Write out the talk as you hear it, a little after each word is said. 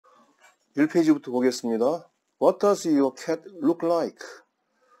1페이지부터 보겠습니다. What does your cat look like?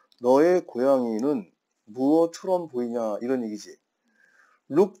 너의 고양이는 무엇처럼 보이냐 이런 얘기지.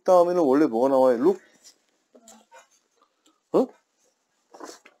 look 다음에는 원래 뭐가 나와요? look?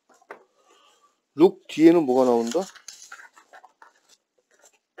 look 뒤에는 뭐가 나온다?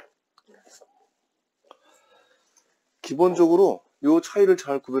 기본적으로 요 차이를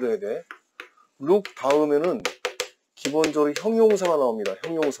잘 구별해야 돼. look 다음에는 기본적으로 형용사가 나옵니다.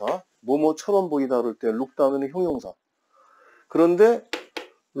 형용사. 뭐뭐처럼 보이다 그럴 때 look 다음에는 형용사. 그런데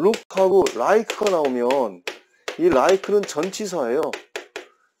look하고 like가 나오면 이 like는 전치사예요.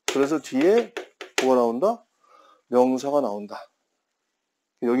 그래서 뒤에 뭐가 나온다? 명사가 나온다.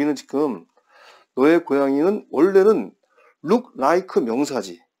 여기는 지금 너의 고양이는 원래는 look like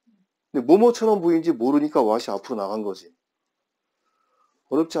명사지. 근데 뭐뭐처럼 보이는지 모르니까 what이 앞으로 나간 거지.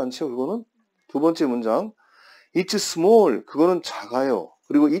 어렵지 않죠, 그거는? 두 번째 문장. It's small. 그거는 작아요.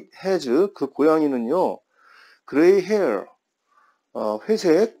 그리고 it has. 그 고양이는요. gray hair.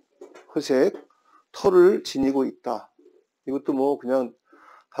 회색 털을 지니고 있다. 이것도 뭐 그냥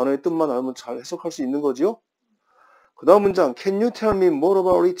단어의 뜻만 알면 잘 해석할 수 있는 거죠. 그 다음 문장. Can you tell me more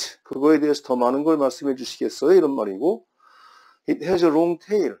about it? 그거에 대해서 더 많은 걸 말씀해 주시겠어요? 이런 말이고. It has a long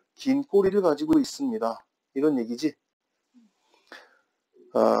tail. 긴 꼬리를 가지고 있습니다. 이런 얘기지.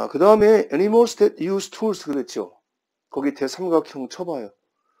 그 다음에 animals that use tools 그랬죠. 거기 대삼각형 쳐봐요.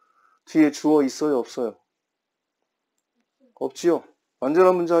 뒤에 주어 있어요? 없어요? 없지요?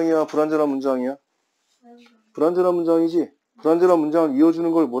 완전한 문장이야? 불완전한 문장이야? 불완전한 문장이지? 불완전한 문장을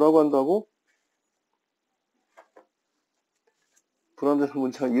이어주는 걸 뭐라고 한다고? 불완전한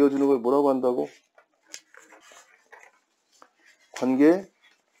문장을 이어주는 걸 뭐라고 한다고? 관계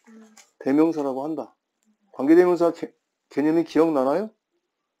대명사라고 한다. 관계 대명사 개념이 기억나나요?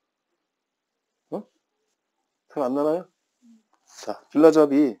 잘 안 나나요? 자,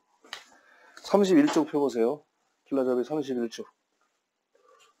 길라잡이 31쪽 펴보세요. 길라잡이 31쪽.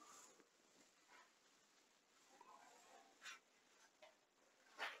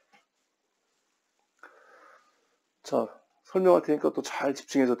 자, 설명할 테니까 또 잘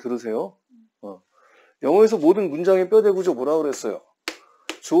집중해서 들으세요. 영어에서 모든 문장의 뼈대 구조 뭐라고 그랬어요?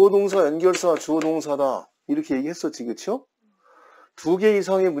 주어 동사, 연결사, 주어 동사다. 이렇게 얘기했었지, 그쵸? 두 개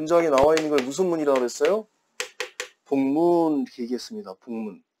이상의 문장이 나와 있는 걸 무슨 문이라고 그랬어요? 복문 이렇게 얘기했습니다.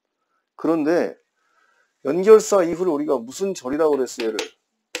 복문. 그런데 연결사 이후를 우리가 무슨 절이라고 그랬어요? 얘를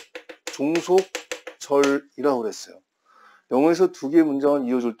종속절이라고 그랬어요. 영어에서 두 개의 문장을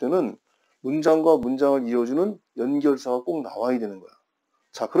이어줄 때는 문장과 문장을 이어주는 연결사가 꼭 나와야 되는 거야.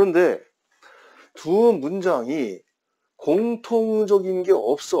 자, 그런데 두 문장이 공통적인 게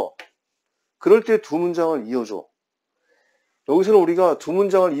없어. 그럴 때 두 문장을 이어줘. 여기서는 우리가 두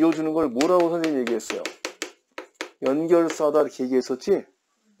문장을 이어주는 걸 뭐라고 선생님이 얘기했어요? 연결사다 이렇게 얘기했었지?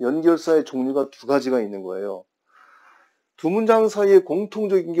 연결사의 종류가 두 가지가 있는 거예요. 두 문장 사이에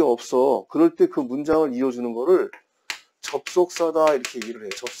공통적인 게 없어. 그럴 때 그 문장을 이어주는 거를 접속사다 이렇게 얘기를 해.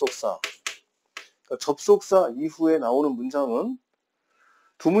 접속사. 그러니까 접속사 이후에 나오는 문장은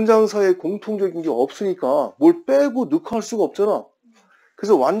두 문장 사이에 공통적인 게 없으니까 뭘 빼고 넣고 할 수가 없잖아.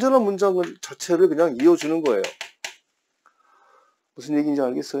 그래서 완전한 문장 자체를 그냥 이어주는 거예요. 무슨 얘기인지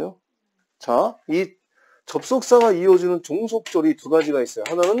알겠어요? 자, 이 접속사가 이어주는 종속절이 두 가지가 있어요.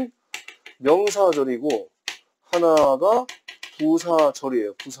 하나는 명사절이고 하나가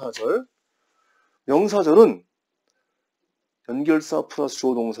부사절이에요. 부사절. 명사절은 연결사 플러스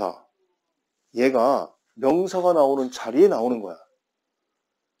주어 동사. 얘가 명사가 나오는 자리에 나오는 거야.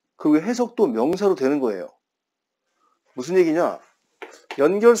 그리고 해석도 명사로 되는 거예요. 무슨 얘기냐?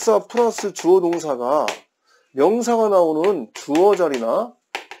 연결사 플러스 주어 동사가 명사가 나오는 주어 자리나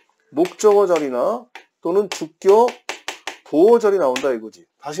목적어 자리나 또는 주격 보어 자리 나온다 이거지.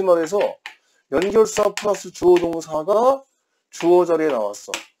 다시 말해서 연결사 플러스 주어 동사가 주어 자리에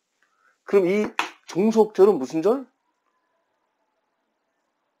나왔어. 그럼 이 종속절은 무슨 절?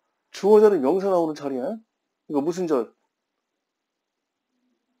 주어 자리 명사 나오는 자리야. 이거 무슨 절?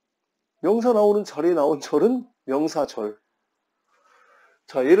 명사 나오는 자리에 나온 절은 명사절.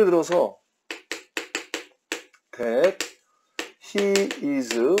 자, 예를 들어서 that he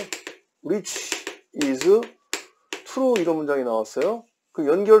is rich is true 이런 문장이 나왔어요. 그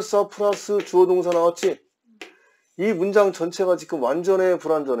연결사 플러스 주어 동사 나왔지? 이 문장 전체가 지금 완전해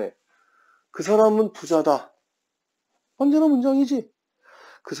불완전해? 그 사람은 부자다. 완전한 문장이지?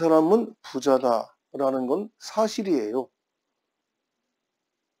 그 사람은 부자다 라는 건 사실이에요.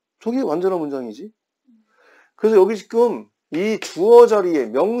 저게 완전한 문장이지? 그래서 여기 지금 이 주어 자리에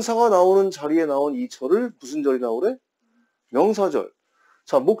명사가 나오는 자리에 나온 이 절을 무슨 절이라고 그래? 명사절.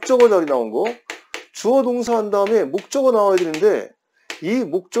 자, 목적어 자리 나온 거. 주어 동사 한 다음에 목적어 나와야 되는데 이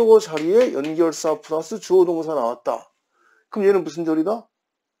목적어 자리에 연결사 플러스 주어 동사 나왔다. 그럼 얘는 무슨 절이다?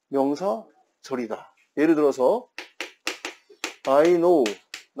 명사절이다. 예를 들어서 I know,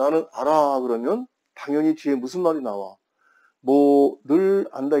 나는 알아 그러면 당연히 뒤에 무슨 말이 나와? 뭐 늘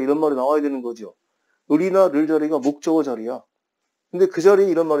안다 이런 말이 나와야 되는 거죠. 을이나 늘 자리가 목적어 자리야. 근데 그 자리에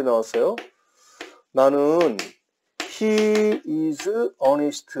이런 말이 나왔어요. 나는 he is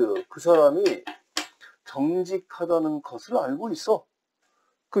honest. 그 사람이 정직하다는 것을 알고 있어.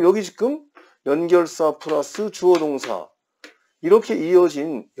 그럼 여기 지금 연결사 플러스 주어 동사 이렇게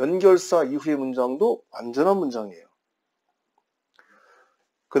이어진 연결사 이후의 문장도 완전한 문장이에요.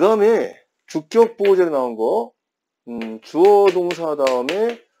 그 다음에 주격 보호절에 나온 거 주어 동사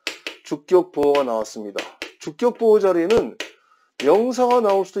다음에 주격 보호가 나왔습니다. 주격 보호 자리에는 명사가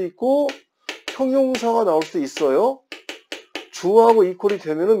나올 수도 있고 형용사가 나올 수도 있어요. 주어하고 이퀄이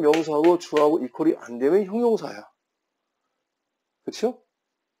되면은 명사하고 주어하고 이퀄이 안 되면 형용사야. 그렇죠?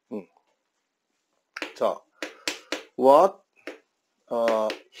 자, what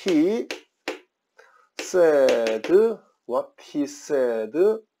he said, what he said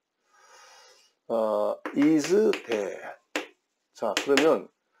is that. 자, 그러면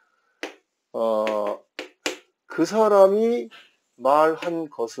그 사람이 말한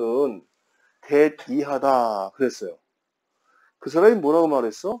것은 that 이하다 그랬어요. 그 사람이 뭐라고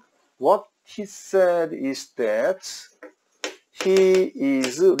말했어? What he said is that he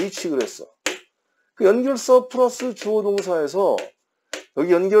is rich 그랬어. 그 연결사 플러스 주어 동사에서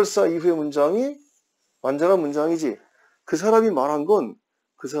여기 연결사 이후의 문장이 완전한 문장이지. 그 사람이 말한 건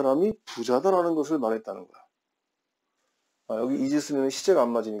그 사람이 부자다라는 것을 말했다는 거야. 여기 is 쓰면 시제가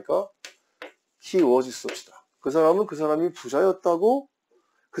안 맞으니까 he was 씁시다. 그 사람은 그 사람이 부자였다고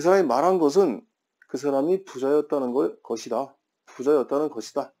그 사람이 말한 것은 그 사람이 부자였다는 것이다. 부자였다는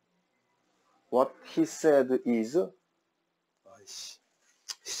것이다. What he said is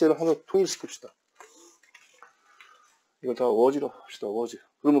시제를 하나 통일시킵시다. 이걸 다 was로 합시다. was.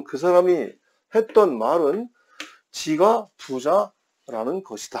 그러면 그 사람이 했던 말은 지가 부자라는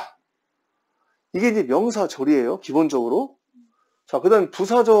것이다. 이게 이제 명사절이에요. 기본적으로. 자, 그 다음에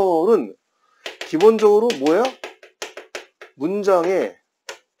부사절은 기본적으로 뭐야? 문장의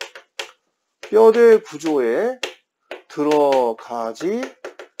뼈대 구조에 들어가지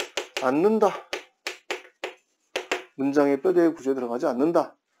않는다. 문장의 뼈대 구조에 들어가지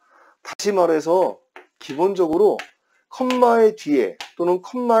않는다. 다시 말해서 기본적으로 컴마의 뒤에 또는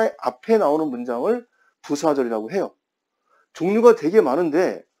컴마의 앞에 나오는 문장을 부사절이라고 해요. 종류가 되게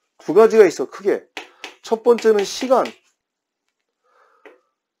많은데 두 가지가 있어, 크게. 첫 번째는 시간,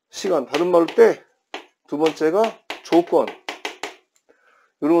 다른 말로 때. 두 번째가 조건.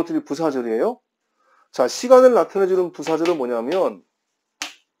 이런 것들이 부사절이에요. 자, 시간을 나타내주는 부사절은 뭐냐면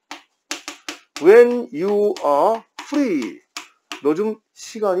When you are free. 너 좀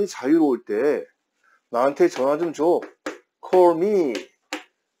시간이 자유로울 때 나한테 전화 좀 줘. Call me.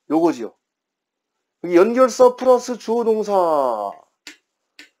 요거지요. 여기 연결사 플러스 주어 동사.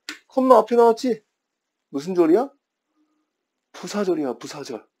 컴마 앞에 나왔지? 무슨 절이야? 부사절이야,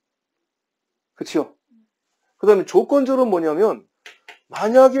 부사절. 그치요? 그 다음에 조건절은 뭐냐면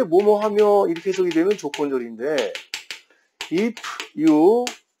만약에 뭐뭐 하며 이렇게 해석이 되면 조건절인데 If you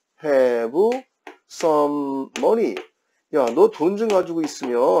have some money. 야, 너 돈 좀 가지고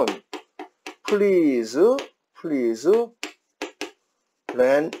있으면 please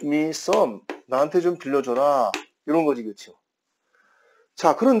lend me some. 나한테 좀 빌려줘라. 이런 거지, 그쵸?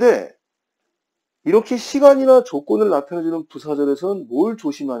 자, 그런데 이렇게 시간이나 조건을 나타내주는 부사절에서는 뭘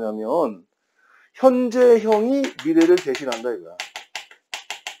조심하냐면 현재형이 미래를 대신한다 이거야.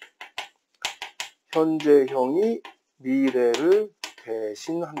 현재형이 미래를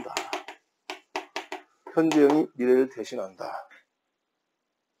대신한다. 현재형이 미래를 대신한다.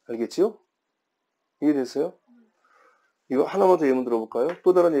 알겠지요? 이해됐어요? 이거 하나만 더 예문 들어볼까요?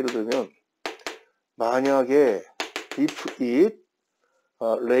 또 다른 예를 들면 만약에 if it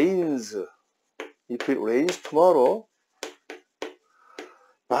rains tomorrow.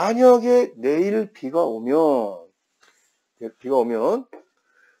 만약에 내일 비가 오면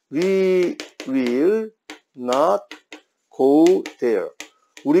we will not go there.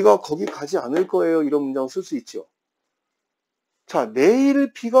 우리가 거기 가지 않을 거예요. 이런 문장 쓸 수 있죠. 자,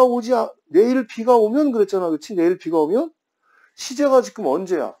 내일 비가 오면 그랬잖아. 그치? 내일 비가 오면 시제가 지금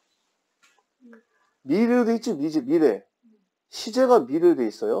언제야? 미래로 돼 있지? 미래. 시제가 미래로 돼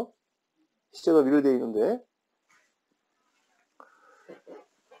있어요. 시제가 미래로 돼 있는데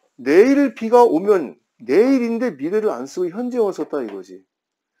내일 비가 오면 내일인데 미래를 안 쓰고 현재형을 썼다 이거지.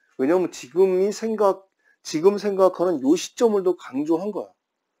 왜냐면 지금 생각하는 요 시점을 더 강조한 거야.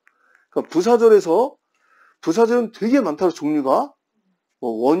 그러니까 부사절은 되게 많다, 종류가.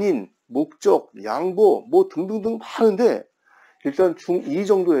 뭐 원인, 목적, 양보, 뭐 등등등 많은데 일단 중2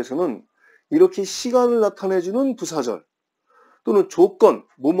 정도에서는 이렇게 시간을 나타내주는 부사절 또는 조건,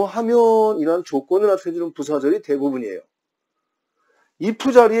 뭐뭐 하면이라는 조건을 나타내주는 부사절이 대부분이에요.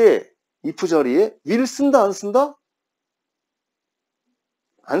 if 자리에 will 쓴다, 안 쓴다?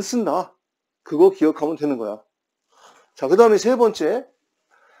 안 쓴다. 그거 기억하면 되는 거야. 자, 그 다음에 세 번째.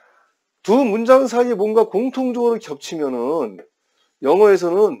 두 문장 사이에 뭔가 공통적으로 겹치면은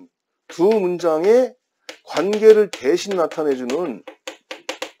영어에서는 두 문장의 관계를 대신 나타내주는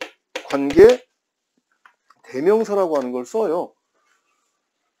관계 대명사라고 하는 걸 써요.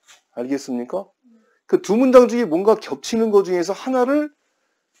 알겠습니까? 그 두 문장 중에 뭔가 겹치는 것 중에서 하나를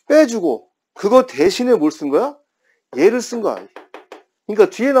빼주고 그거 대신에 뭘 쓴 거야? 얘를 쓴 거야. 그러니까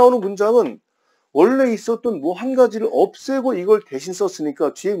뒤에 나오는 문장은 원래 있었던 뭐 한 가지를 없애고 이걸 대신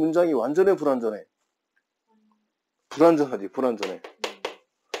썼으니까 뒤에 문장이 완전해, 불완전해? 불완전하지.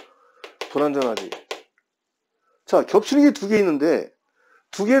 불완전하지. 자, 겹치는 게 두 개 있는데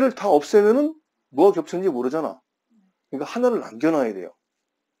두 개를 다 없애면은 뭐가 겹치는지 모르잖아. 그러니까 하나를 남겨놔야 돼요.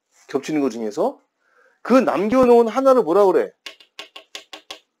 겹치는 것 중에서 그 남겨놓은 하나를 뭐라 그래?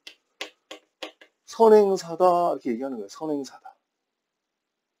 선행사다 이렇게 얘기하는 거예요. 선행사다.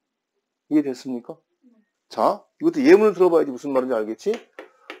 이해됐습니까? 자, 이것도 예문을 들어봐야지 무슨 말인지 알겠지?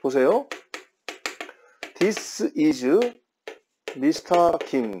 보세요. This is Mr.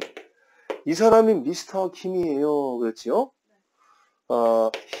 Kim. 이 사람이 미스터 김이에요. 그랬지요?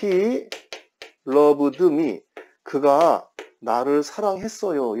 He loved me. 그가 나를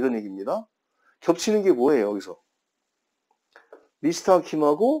사랑했어요. 이런 얘기입니다. 겹치는 게 뭐예요, 여기서? 미스터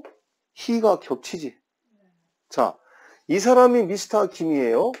김하고 he가 겹치지. 자, 이 사람이 미스터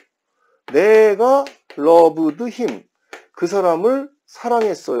김이에요. 내가 loved him. 그 사람을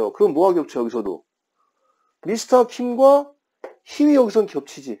사랑했어요. 그럼 뭐가 겹쳐, 여기서도? 미스터 김과 힘이 여기선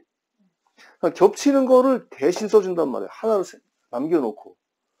겹치지. 그러니까 겹치는 거를 대신 써준단 말이에요. 하나를 남겨놓고.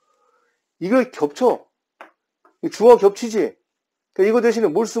 이걸 겹쳐. 주어 겹치지. 그러니까 이거 대신에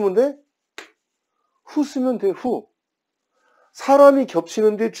뭘 쓰면 돼? 후 쓰면 돼, 후. 사람이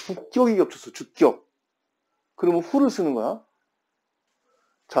겹치는데 주격이 겹쳤어, 주격. 그러면 후를 쓰는 거야.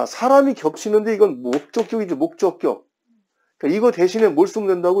 자, 사람이 겹치는데 이건 목적격이죠, 목적격. 그러니까 이거 대신에 뭘 쓰면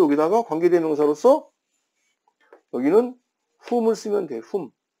된다고? 여기다가 관계대명사로서 여기는 whom을 쓰면 돼,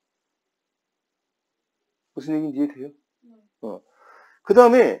 whom. 무슨 얘기인지 이해돼요? 그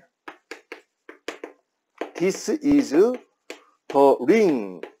다음에 this is the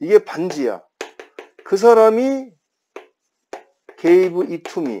ring. 이게 반지야. 그 사람이 gave it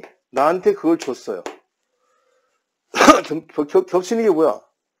to me. 나한테 그걸 줬어요. 겹치는 게 뭐야?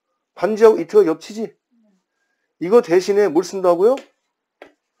 반지하고 it가 겹치지? 이거 대신에 뭘 쓴다고요?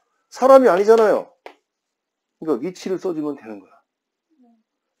 사람이 아니잖아요. 그러니까 위치를 써주면 되는 거야.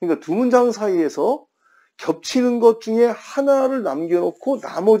 그러니까 두 문장 사이에서 겹치는 것 중에 하나를 남겨놓고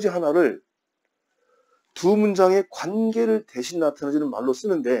나머지 하나를 두 문장의 관계를 대신 나타내주는 말로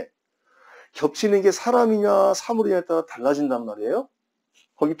쓰는데 겹치는 게 사람이냐 사물이냐에 따라 달라진단 말이에요.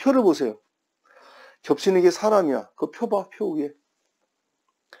 거기 표를 보세요. 겹치는 게 사람이야. 그거 표 봐, 표 위에.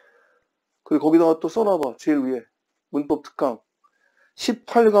 그리고 거기다가 또 써놔봐. 제일 위에. 문법 특강.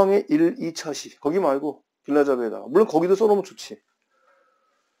 18강의 1, 2차시. 거기 말고 빌라잡에다가. 물론 거기도 써놓으면 좋지.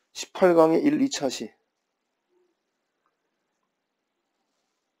 18강의 1, 2차시.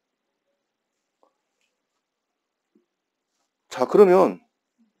 자, 그러면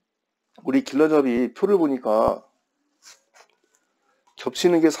우리 길라잡이 표를 보니까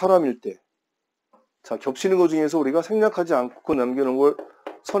겹치는 게 사람일 때, 자, 겹치는 것 중에서 우리가 생략하지 않고 남겨놓은 걸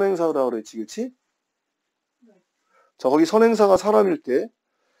선행사라고 그랬지, 그치? 자, 거기 선행사가 사람일 때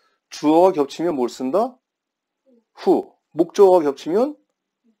주어가 겹치면 뭘 쓴다? 후. 목적어가 겹치면?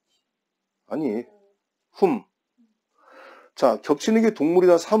 아니, whom. 자, 겹치는 게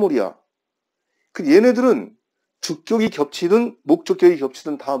동물이다, 사물이야. 그 얘네들은 주격이 겹치든 목적격이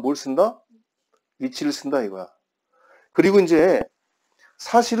겹치든 다 뭘 쓴다? 위치를 쓴다 이거야. 그리고 이제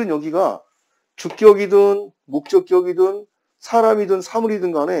사실은 여기가 주격이든 목적격이든 사람이든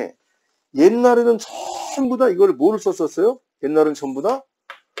사물이든 간에 옛날에는 전부 다 이걸 뭐를 썼었어요? 옛날은 전부 다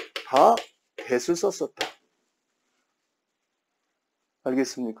that을 썼었다.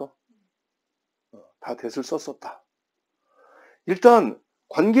 알겠습니까? 다 that을 썼었다. 일단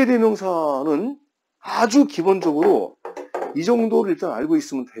관계대명사는 아주 기본적으로 이 정도를 일단 알고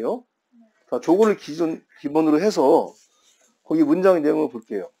있으면 돼요. 자, 저거를 기본으로 해서 거기 문장 내용을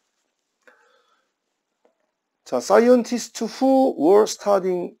볼게요. 자, scientists who were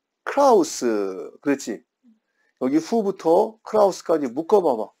studying Krauss. 그랬지? 여기 who부터 Krauss까지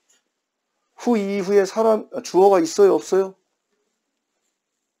묶어봐봐. who 이후에 주어가 있어요, 없어요?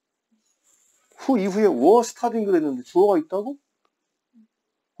 후 이후에 were studying 그랬는데 주어가 있다고?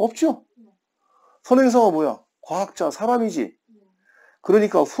 없죠? 선행사가 뭐야? 과학자, 사람이지.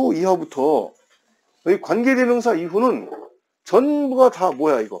 그러니까 후 이하부터 여기 관계대명사 이후는 전부가 다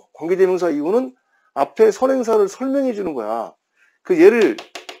뭐야 이거? 관계대명사 이후는 앞에 선행사를 설명해 주는 거야. 그 얘를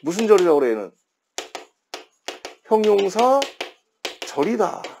무슨 절이라고 그래 얘는? 형용사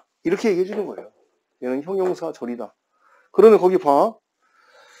절이다. 이렇게 얘기해 주는 거예요. 얘는 형용사 절이다. 그러면 거기 봐.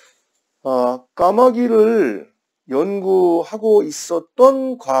 까마귀를 연구하고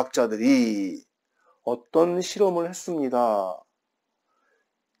있었던 과학자들이 어떤 실험을 했습니다.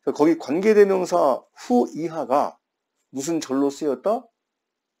 거기 관계대명사 후 이하가 무슨 절로 쓰였다?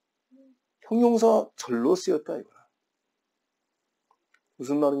 형용사 절로 쓰였다 이거야.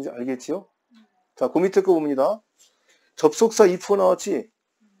 무슨 말인지 알겠지요? 자, 그 밑에 거 봅니다. 접속사 if가 나왔지?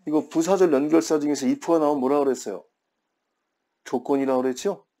 이거 부사절 연결사 중에서 if가 나오면 뭐라 그랬어요? 조건이라고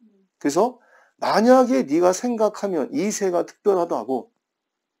그랬죠? 그래서 만약에 네가 생각하면 이 새가 특별하다고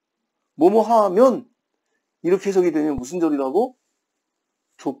뭐뭐 하면 이렇게 해석이 되면 무슨 절이라고?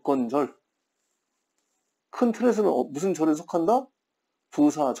 조건절. 큰 틀에서는 무슨 절에 속한다?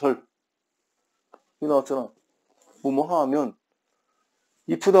 부사절. 이거 나왔잖아. 뭐뭐 하면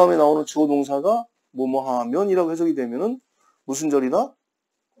if 다음에 나오는 주어 동사가 뭐뭐 하면이라고 해석이 되면은 무슨 절이다?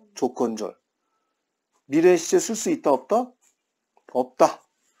 조건절. 미래 시제 쓸 수 있다 없다? 없다.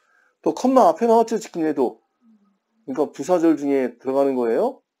 또 컴마 앞에 나왔죠 지금 얘도. 그러니까 부사절 중에 들어가는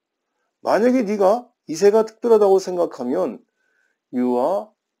거예요. 만약에 네가 이 새가 특별하다고 생각하면 you are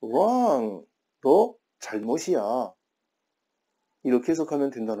wrong. 너 잘못이야. 이렇게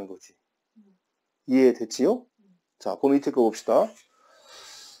해석하면 된다는 거지. 이해됐지요? 자, 그 밑에 거 봅시다.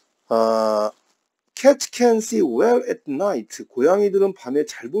 Cats can see well at night. 고양이들은 밤에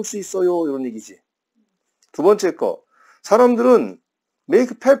잘 볼 수 있어요. 이런 얘기지. 두 번째 거. 사람들은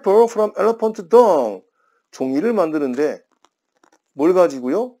make paper from elephant dung. 종이를 만드는데 뭘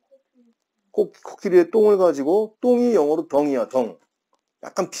가지고요? 코끼리의 똥을 가지고 똥이 영어로 덩이야. 덩.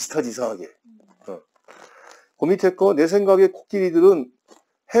 약간 비슷하지 이상하게. 그 밑에 거. 내 생각에 코끼리들은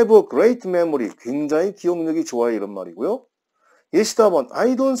have a great memory. 굉장히 기억력이 좋아요. 이런 말이고요. 예시 답안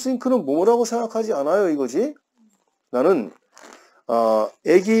I don't think는 뭐라고 생각하지 않아요 이거지. 나는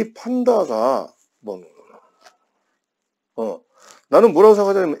애기 판다가 나는 뭐라고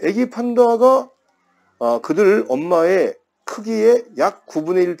생각하냐면 애기 판다가 그들 엄마의 크기의 약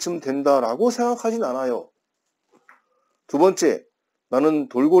 9분의 1쯤 된다라고 생각하진 않아요. 두 번째, 나는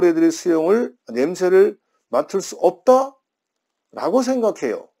돌고래들의 냄새를 맡을 수 없다 라고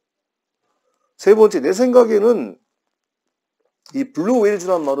생각해요. 세 번째, 내 생각에는 이 블루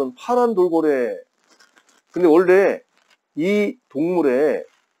웨일즈란 말은 파란 돌고래. 근데 원래 이 동물의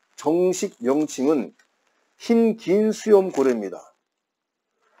정식 명칭은 흰 긴 수염고래입니다.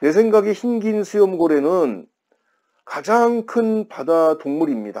 내 생각에 흰 긴 수염고래는 가장 큰 바다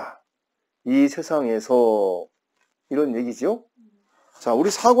동물입니다. 이 세상에서. 이런 얘기죠. 자,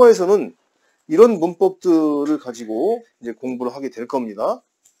 우리 사과에서는 이런 문법들을 가지고 이제 공부를 하게 될 겁니다.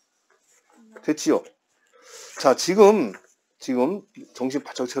 됐지요? 자, 지금 정신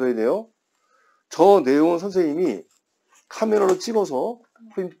바짝 차려야 돼요. 저 내용은 선생님이 카메라로 찍어서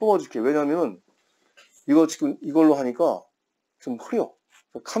프린트 뽑아줄게. 왜냐면 이거 지금 이걸로 하니까 좀 흐려.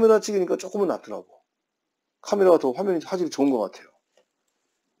 카메라 찍으니까 조금은 낫더라고. 카메라가 더 화질이 좋은 것 같아요.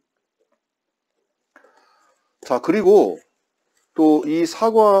 자, 그리고 또 이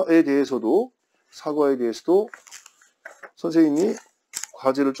사과에 대해서도 선생님이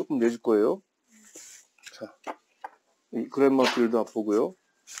과제를 조금 내줄 거예요. 자, 이 그래머 빌드업 보고요.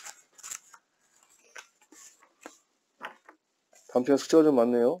 다음 시간 숙제가 좀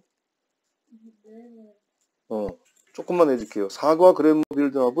많네요. 조금만 해줄게요. 사과 그래머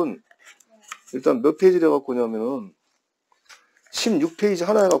빌드업은 일단 몇 페이지를 해갖고 오냐면은 16페이지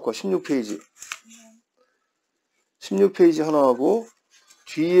하나 해갖고 와. 16페이지. 16페이지 하나 하고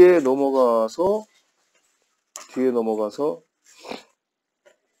뒤에 넘어가서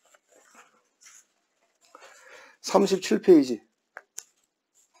 37페이지.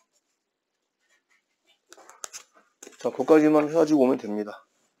 자, 거기까지만 해가지고 오면 됩니다.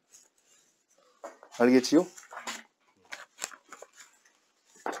 알겠지요?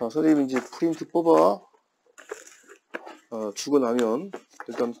 자, 선생님이 이제 프린트 뽑아 주고 나면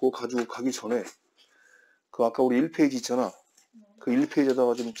일단 그거 가지고 가기 전에 그 아까 우리 1페이지 있잖아. 그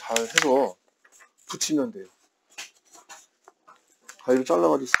 1페이지에다가 좀 잘 해서 붙이면 돼요. 가위로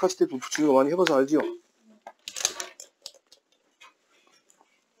잘라가지고 스카치 테이프 붙이는 거 많이 해봐서 알지요?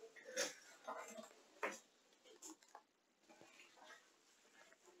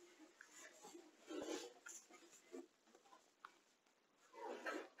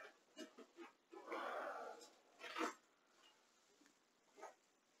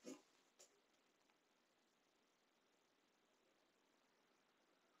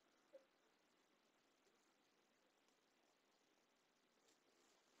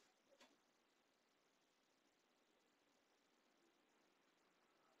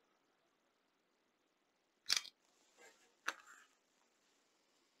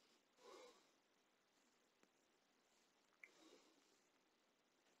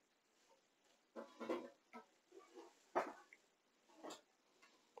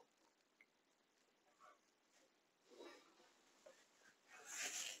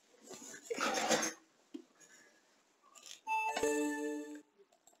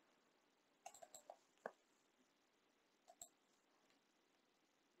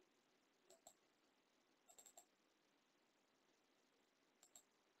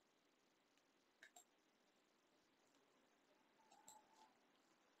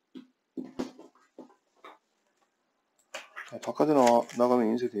 바깥에 나가면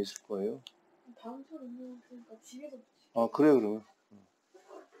인쇄돼 있을 거예요. 다음 턴 있는 거니까 집에서. 그래, 그러면.